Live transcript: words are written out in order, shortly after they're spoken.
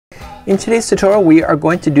In today's tutorial we are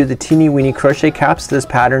going to do the Teeny Weeny crochet caps. This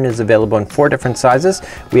pattern is available in 4 different sizes.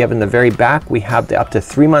 We have in the very back, we have the up to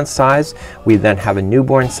 3-month size. We then have a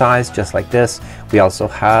newborn size just like this. We also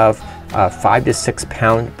have 5 to 6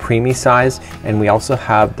 pound preemie size, and we also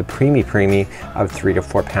have the preemie of 3 to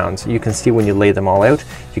 4 pounds. You can see when you lay them all out,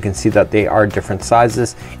 you can see that they are different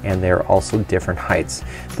sizes and they're also different heights.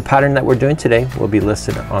 The pattern that we're doing today will be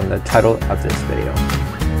listed on the title of this video.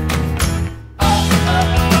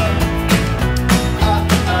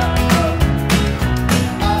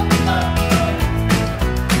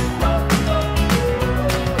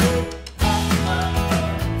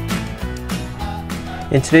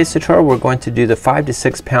 In today's tutorial we're going to do the 5 to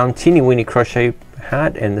 6 pound Teeny Weeny crochet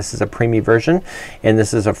hat, and this is a preemie version, and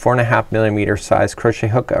this is a 4.5 millimeter size crochet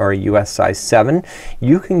hook, or a US size 7.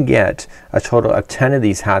 You can get a total of 10 of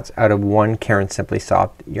these hats out of one Caron Simply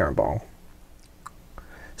Soft yarn ball.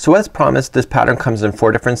 So as promised, this pattern comes in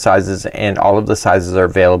 4 different sizes, and all of the sizes are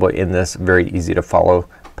available in this very easy to follow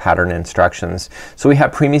pattern instructions. So we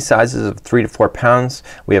have preemie sizes of 3 to 4 pounds.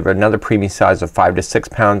 We have another preemie size of 5 to 6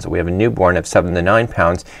 pounds. We have a newborn of 7 to 9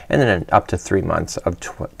 pounds, and then up to 3 months of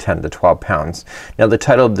 10 to 12 pounds. Now the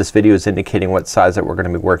title of this video is indicating what size that we're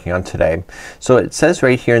going to be working on today. So it says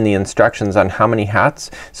right here in the instructions on how many hats.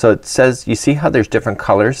 So it says, you see how there's different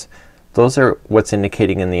colors? Those are what's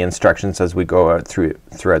indicating in the instructions as we go out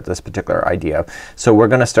throughout this particular idea. So we're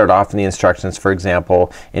gonna start off in the instructions, for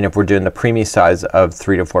example, and if we're doing the preemie size of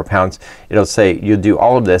 3 to 4 pounds, it'll say you do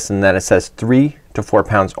all of this, and then it says 3 to 4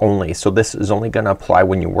 pounds only. So this is only gonna apply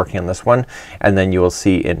when you're working on this one, and then you will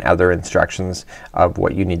see in other instructions of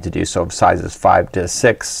what you need to do. So sizes 5 to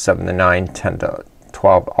 6, 7 to 9, 10 to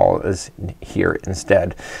 12, all is here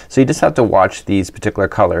instead. So you just have to watch these particular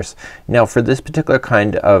colors. Now for this particular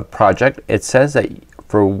kind of project, it says that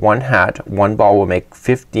for one hat, one ball will make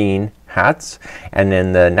 15 hats, and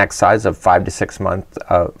then the next size of 5 to 6 pounds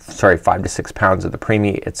of the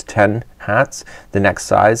preemie, it's 10 hats. The next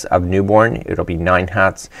size of newborn, it'll be 9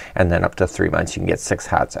 hats, and then up to 3 months you can get 6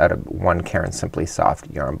 hats out of one Caron Simply Soft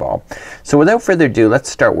yarn ball. So without further ado, let's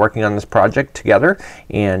start working on this project together,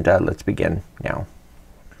 and let's begin now.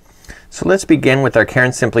 So let's begin with our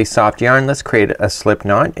Caron Simply Soft yarn. Let's create a slip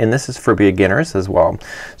knot, and this is for beginners as well.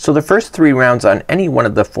 So the first 3 rounds on any one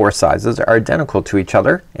of the 4 sizes are identical to each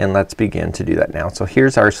other, and let's begin to do that now. So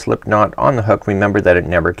here's our slip knot on the hook. Remember that it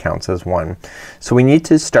never counts as one. So we need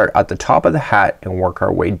to start at the top of the hat and work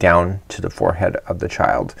our way down to the forehead of the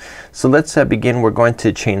child. So let's begin. We're going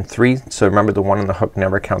to chain 3. So remember, the one on the hook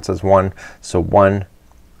never counts as one. So 1,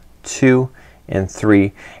 2, and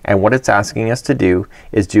 3, and what it's asking us to do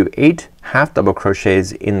is do 8 half double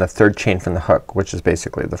crochets in the 3rd chain from the hook, which is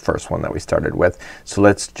basically the first one that we started with. So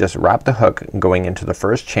let's just wrap the hook going into the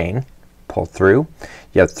 1st chain, pull through.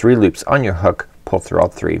 You have 3 loops on your hook, pull through all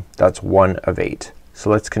 3. That's 1 of 8. So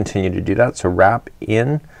let's continue to do that. So wrap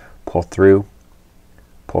in, pull through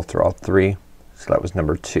all 3. So that was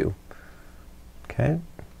number 2. Okay,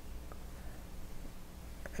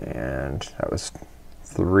 and that was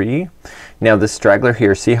 3. Now this straggler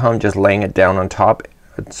here, see how I'm just laying it down on top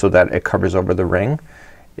so that it covers over the ring?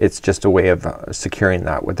 It's just a way of securing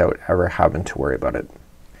that without ever having to worry about it.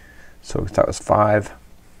 So that was 5,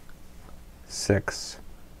 6,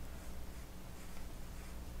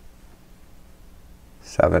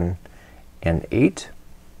 7, and 8.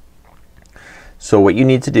 So what you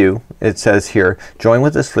need to do, it says here, join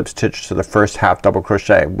with a slip stitch to the first half double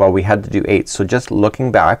crochet. Well, we had to do 8. So just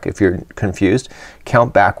looking back, if you're confused,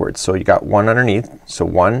 count backwards. So you got 1 underneath. So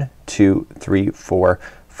 1, 2, 3, 4,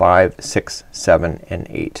 5, 6, 7, and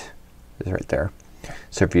 8 is right there.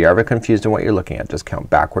 So if you're ever confused on what you're looking at, just count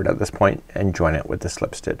backward at this point and join it with the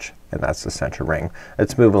slip stitch, and that's the center ring.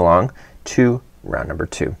 Let's move along to round number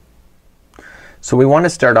 2. So we want to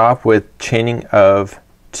start off with chaining of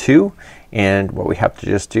 2. And what we have to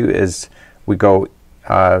just do is we go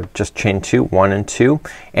just chain 2, 1 and 2,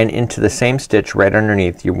 and into the same stitch right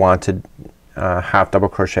underneath you want to half double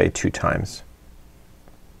crochet 2 times.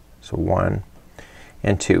 So 1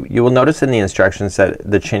 and 2. You will notice in the instructions that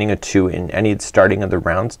the chaining of 2 in any starting of the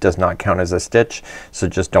rounds does not count as a stitch, so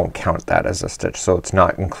just don't count that as a stitch. So it's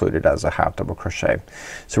not included as a half double crochet.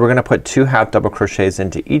 So we're gonna put 2 half double crochets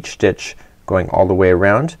into each stitch going all the way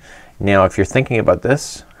around. Now if you're thinking about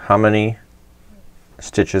this, how many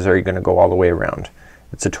stitches are you gonna go all the way around?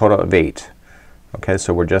 It's a total of 8. Okay,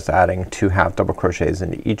 so we're just adding 2 half double crochets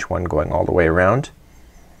into each one going all the way around.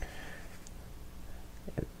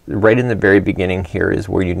 Right in the very beginning here is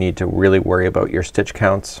where you need to really worry about your stitch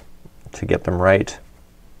counts to get them right.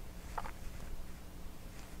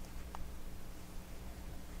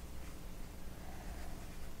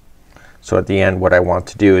 So at the end what I want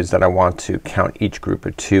to do is that I want to count each group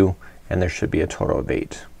of 2, and there should be a total of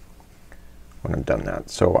 8 when I'm done that.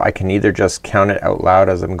 So I can either just count it out loud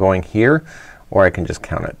as I'm going here, or I can just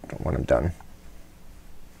count it when I'm done.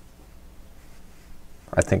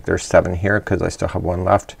 I think there's 7 here because I still have 1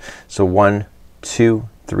 left. So 1, 2,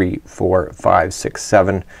 3, 4, 5, 6,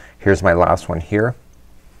 7. Here's my last one here.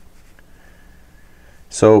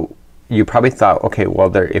 So you probably thought, okay,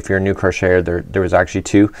 well if you're a new crocheter, there was actually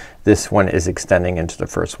 2. This one is extending into the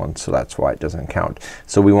first one, so that's why it doesn't count.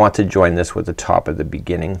 So we want to join this with the top of the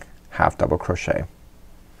beginning half double crochet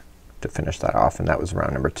to finish that off, and that was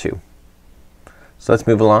round number 2. So let's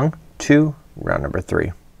move along to round number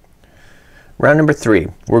 3. Round number 3,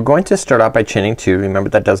 we're going to start out by chaining 2. Remember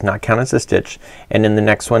that does not count as a stitch, and in the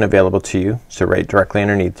next one available to you, so right directly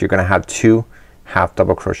underneath, you're gonna have 2 half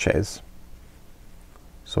double crochets.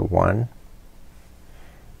 So 1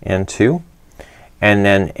 and 2, and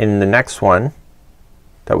then in the next one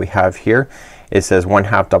that we have here it says 1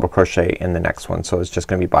 half double crochet in the next one, so it's just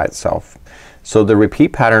gonna be by itself. So the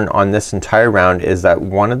repeat pattern on this entire round is that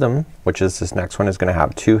one of them, which is this next one, is gonna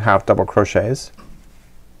have 2 half double crochets,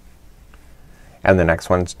 and the next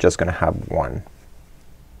one's just gonna have 1.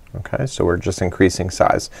 Okay, so we're just increasing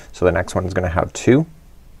size. So the next one is gonna have 2,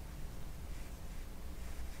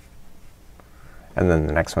 and then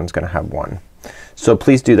the next one's gonna have 1. So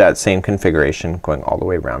please do that same configuration going all the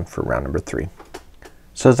way around for round number 3.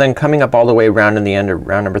 So then coming up all the way around in the end of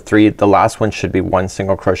round number 3, the last one should be 1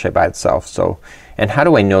 single crochet by itself. So, and how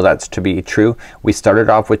do I know that's to be true? We started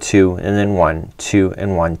off with 2 and then 1, 2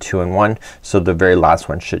 and 1, 2 and 1. So the very last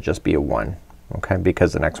one should just be a 1. Okay,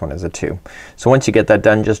 because the next one is a 2. So once you get that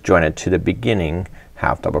done, just join it to the beginning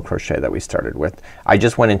half double crochet that we started with. I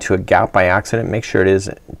just went into a gap by accident. Make sure it is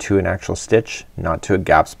to an actual stitch, not to a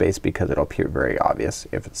gap space, because it'll appear very obvious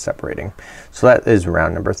if it's separating. So that is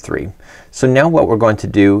round number 3. So now what we're going to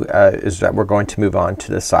do is that we're going to move on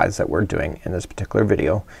to the size that we're doing in this particular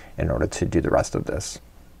video in order to do the rest of this.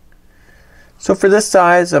 So for this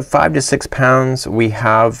size of 5 to 6 pounds, we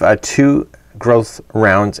have 2 growth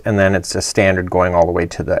rounds, and then it's a standard going all the way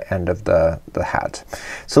to the end of the hat.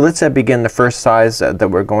 So let's begin the first size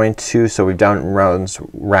that we're going to. So we've done rounds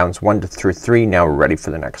 1 through 3. Now we're ready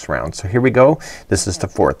for the next round. So here we go. This is the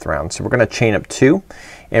 4th round. So we're gonna chain up 2,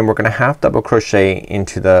 and we're gonna half double crochet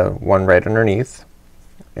into the one right underneath,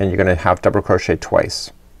 and you're gonna half double crochet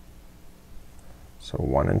twice. So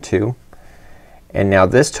 1 and 2, and now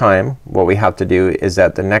this time what we have to do is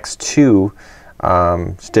that the next 2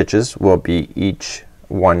 stitches will be each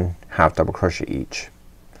 1 half double crochet each.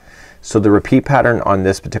 So the repeat pattern on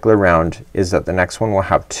this particular round is that the next one will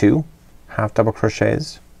have 2 half double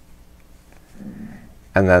crochets,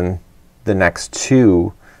 and then the next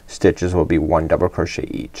 2 stitches will be 1 double crochet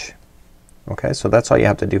each. Okay, so that's all you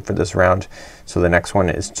have to do for this round. So the next one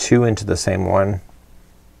is 2 into the same one,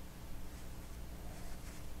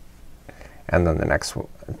 and then the next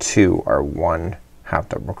 2 are 1 half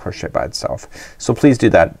double crochet by itself. So please do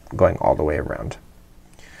that going all the way around.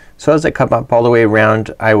 So as I come up all the way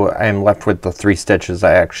around, I am left with the 3 stitches.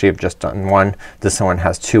 I actually have just done 1. This one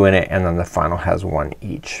has 2 in it, and then the final has 1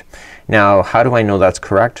 each. Now how do I know that's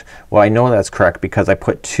correct? Well, I know that's correct because I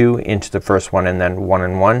put 2 into the first one and then 1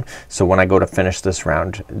 and 1. So when I go to finish this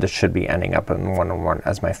round, this should be ending up in 1 and 1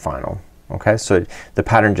 as my final. Okay, so the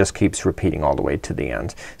pattern just keeps repeating all the way to the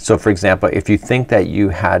end. So for example, if you think that you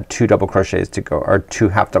had 2 double crochets to go, or 2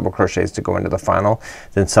 half double crochets to go into the final,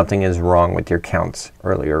 then something is wrong with your counts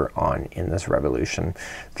earlier on in this revolution.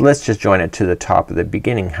 So let's just join it to the top of the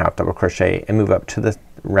beginning half double crochet and move up to the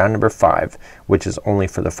round number 5, which is only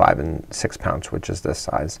for the 5 and 6 pounds, which is this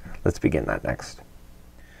size. Let's begin that next.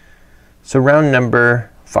 So round number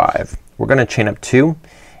 5, we're gonna chain up 2,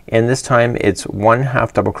 and this time it's 1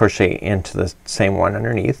 half double crochet into the same one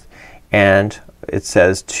underneath, and it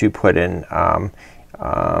says to put in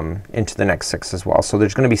into the next 6 as well. So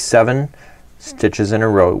there's gonna be 7 stitches in a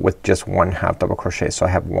row with just 1 half double crochet. So I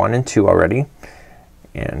have 1 and 2 already,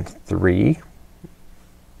 and 3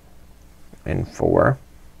 and 4,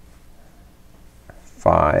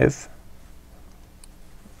 5,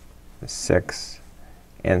 6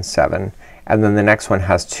 and 7, and then the next one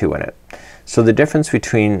has 2 in it. So the difference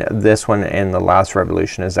between this one and the last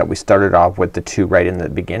revolution is that we started off with the 2 right in the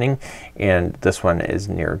beginning, and this one is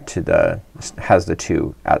near to the, has the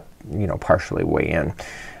 2 at, you know, partially way in.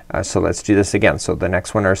 So let's do this again. So the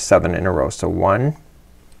next one are 7 in a row. So 1,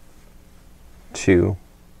 2,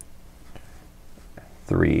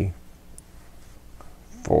 3,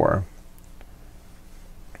 4,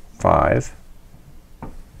 5,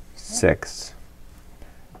 6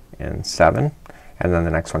 and 7. and then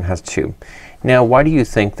the next one has 2. Now why do you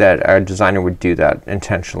think that a designer would do that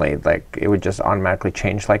intentionally? Like it would just automatically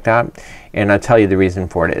change like that? And I'll tell you the reason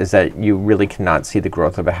for it is that you really cannot see the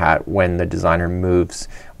growth of a hat when the designer moves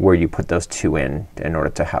where you put those 2 in order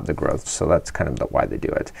to have the growth. So that's kind of why they do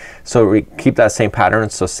it. So we keep that same pattern,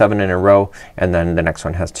 so 7 in a row, and then the next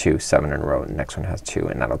one has 2, 7 in a row, and the next one has 2,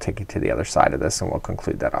 and that'll take you to the other side of this, and we'll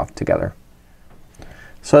conclude that off together.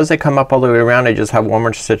 So as I come up all the way around, I just have 1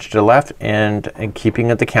 more stitch to the left, and keeping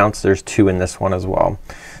at the counts, there's 2 in this one as well.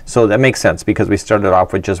 So that makes sense because we started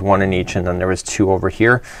off with just 1 in each, and then there was 2 over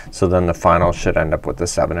here. So then the final should end up with the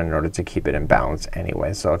 7 in order to keep it in balance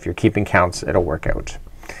anyway. So if you're keeping counts, it'll work out.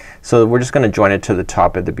 So we're just gonna join it to the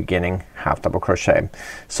top at the beginning, half double crochet.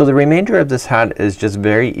 So the remainder of this hat is just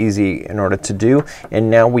very easy in order to do,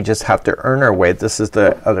 and now we just have to earn our way. This is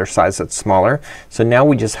the other size that's smaller. So now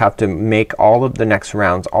we just have to make all of the next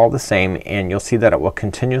rounds all the same, and you'll see that it will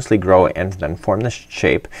continuously grow and then form this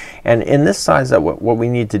shape. And in this size, that what we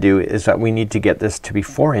need to do is that we need to get this to be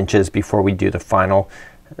 4 inches before we do the final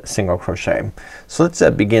single crochet. So let's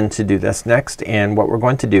begin to do this next, and what we're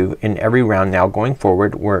going to do in every round now going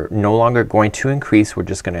forward, we're no longer going to increase, we're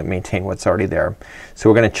just gonna maintain what's already there. So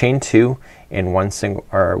we're gonna chain 2 in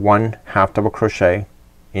one half double crochet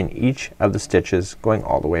in each of the stitches going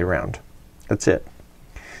all the way around. That's it.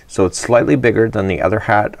 So it's slightly bigger than the other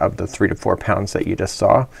hat of the 3 to 4 pounds that you just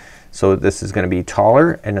saw. So this is gonna be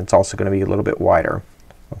taller, and it's also gonna be a little bit wider.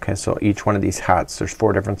 Okay, so each one of these hats, there's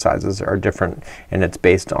 4 different sizes, are different, and it's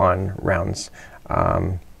based on rounds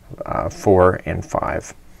 4 and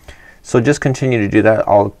 5. So just continue to do that.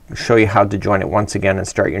 I'll show you how to join it once again and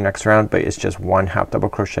start your next round, but it's just 1 half double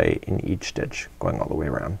crochet in each stitch going all the way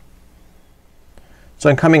around. So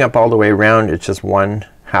I'm coming up all the way around, it's just 1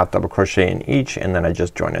 half double crochet in each, and then I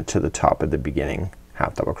just join it to the top at the beginning,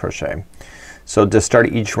 half double crochet. So to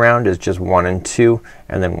start each round is just 1 and 2,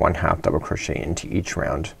 and then 1 half double crochet into each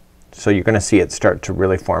round. So you're gonna see it start to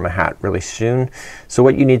really form a hat really soon. So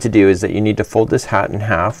what you need to do is that you need to fold this hat in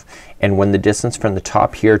half, and when the distance from the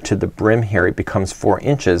top here to the brim here it becomes 4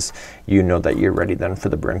 inches, you know that you're ready then for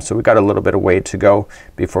the brim. So we got a little bit of way to go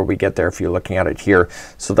before we get there if you're looking at it here.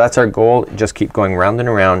 So that's our goal. Just keep going round and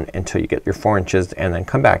around until you get your 4 inches, and then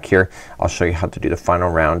come back here. I'll show you how to do the final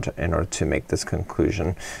round in order to make this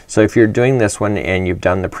conclusion. So if you're doing this one and you've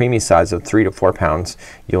done the preemie size of 3 to 4 pounds,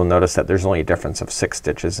 you'll notice that there's only a difference of 6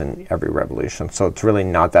 stitches in every revolution. So it's really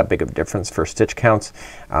not that big of a difference for stitch counts.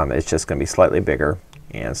 It's just gonna be slightly bigger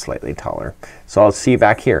and slightly taller. So I'll see you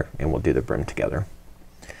back here and we'll do the brim together.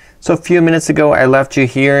 So a few minutes ago I left you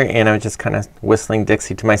here and I was just kind of whistling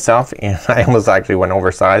Dixie to myself, and I almost actually went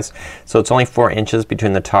oversized. So it's only 4 inches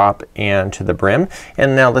between the top and to the brim,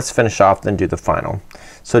 and now let's finish off then do the final.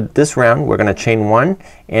 So this round we're gonna chain 1,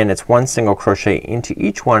 and it's 1 single crochet into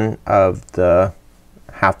each one of the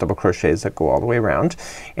half double crochets that go all the way around.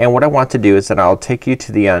 And what I want to do is that I'll take you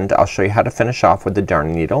to the end. I'll show you how to finish off with the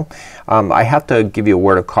darning needle. I have to give you a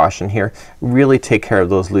word of caution here. Really take care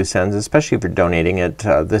of those loose ends, especially if you're donating it.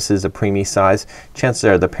 This is a preemie size. Chances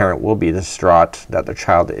are the parent will be distraught that their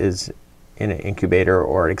child is in an incubator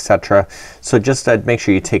or etc. So just make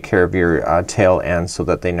sure you take care of your tail ends so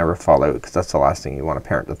that they never fall out, because that's the last thing you want a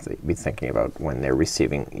parent to be thinking about when they're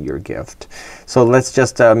receiving your gift. So let's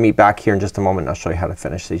just meet back here in just a moment. I'll show you how to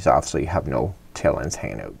finish these off so you have no tail ends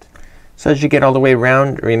hanging out. So as you get all the way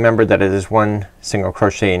around, remember that it is 1 single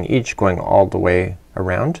crochet in each going all the way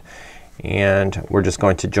around, and we're just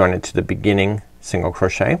going to join it to the beginning single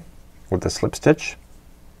crochet with a slip stitch.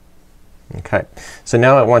 Okay, so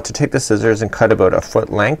now I want to take the scissors and cut about a foot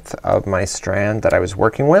length of my strand that I was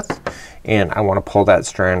working with, and I want to pull that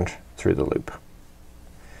strand through the loop.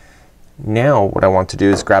 Now what I want to do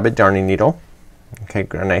is grab a darning needle, okay,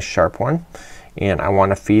 a nice sharp one, and I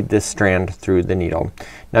want to feed this strand through the needle.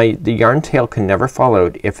 Now the yarn tail can never fall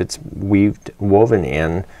out if it's woven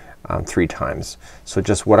in 3 times. So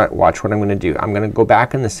just watch what I'm gonna do. I'm gonna go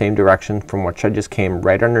back in the same direction from which I just came,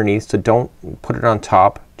 right underneath. So don't put it on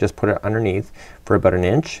top, just put it underneath for about 1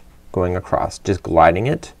 inch going across, just gliding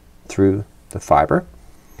it through the fiber.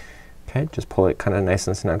 Okay, just pull it kind of nice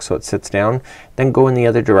and snug so it sits down. Then go in the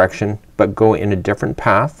other direction, but go in a different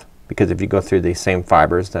path, because if you go through the same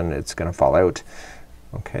fibers then it's gonna fall out.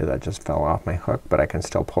 Okay, that just fell off my hook, but I can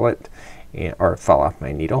still pull it, or it fell off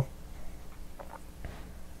my needle.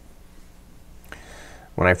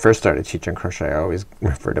 When I first started teaching crochet, I always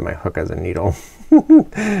referred to my hook as a needle.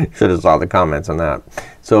 Should have saw the comments on that.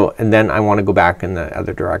 So, and then I want to go back in the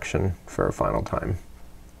other direction for a final time.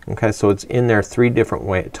 Okay, so it's in there 3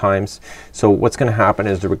 different times. So what's gonna happen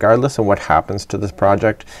is that regardless of what happens to this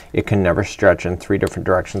project, it can never stretch in 3 different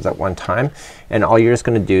directions at one time. And all you're just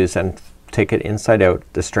gonna do is then take it inside out.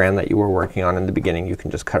 The strand that you were working on in the beginning, you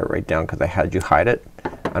can just cut it right down because I had you hide it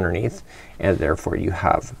underneath, and therefore you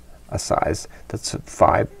have a size that's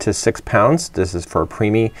 5 to 6 pounds. This is for a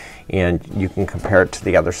preemie, and you can compare it to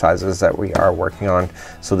the other sizes that we are working on.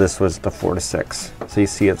 So this was the 4 to 6. So you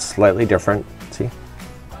see it's slightly different. See?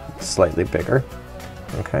 It's slightly bigger.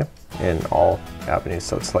 Okay, in all avenues,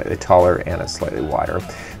 so it's slightly taller and it's slightly wider.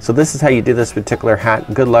 So this is how you do this particular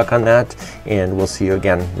hat. Good luck on that, and we'll see you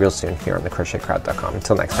again real soon here on thecrochetcrowd.com.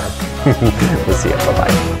 Until next time. We'll see you. Bye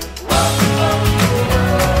bye.